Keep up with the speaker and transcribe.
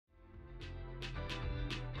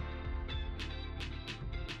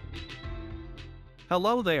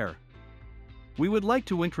Hello there. We would like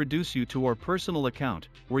to introduce you to our personal account,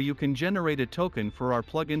 where you can generate a token for our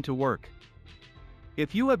plugin to work.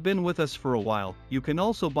 If you have been with us for a while, you can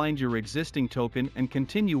also bind your existing token and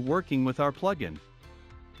continue working with our plugin.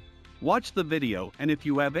 Watch the video, and if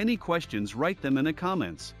you have any questions, write them in the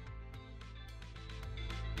comments.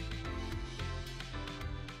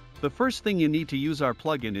 The first thing you need to use our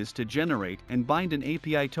plugin is to generate and bind an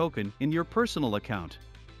API token in your personal account.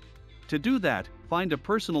 To do that, find a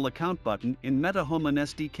personal account button in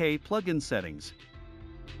MetaHumanSDK plugin settings.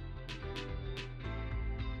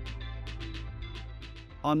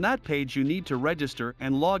 On that page, you need to register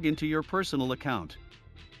and log into your personal account.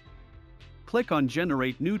 Click on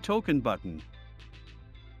Generate New Token button.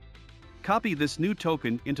 Copy this new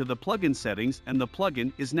token into the plugin settings and the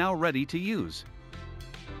plugin is now ready to use.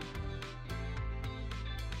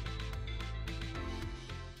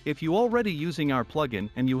 If you already using our plugin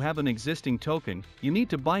and you have an existing token, you need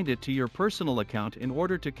to bind it to your personal account in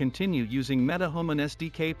order to continue using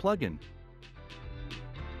MetaHumanSDK plugin.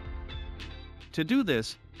 To do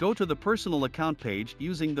this, go to the personal account page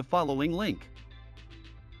using the following link.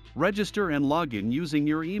 Register and log in using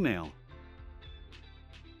your email.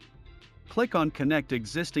 Click on Connect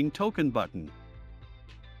Existing Token button.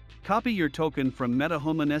 Copy your token from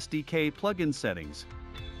MetaHumanSDK plugin settings.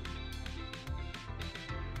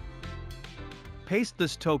 Paste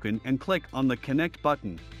this token and click on the Connect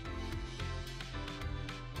button.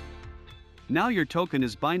 Now your token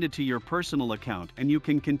is binded to your personal account and you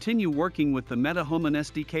can continue working with the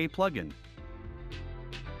MetaHumanSDK plugin.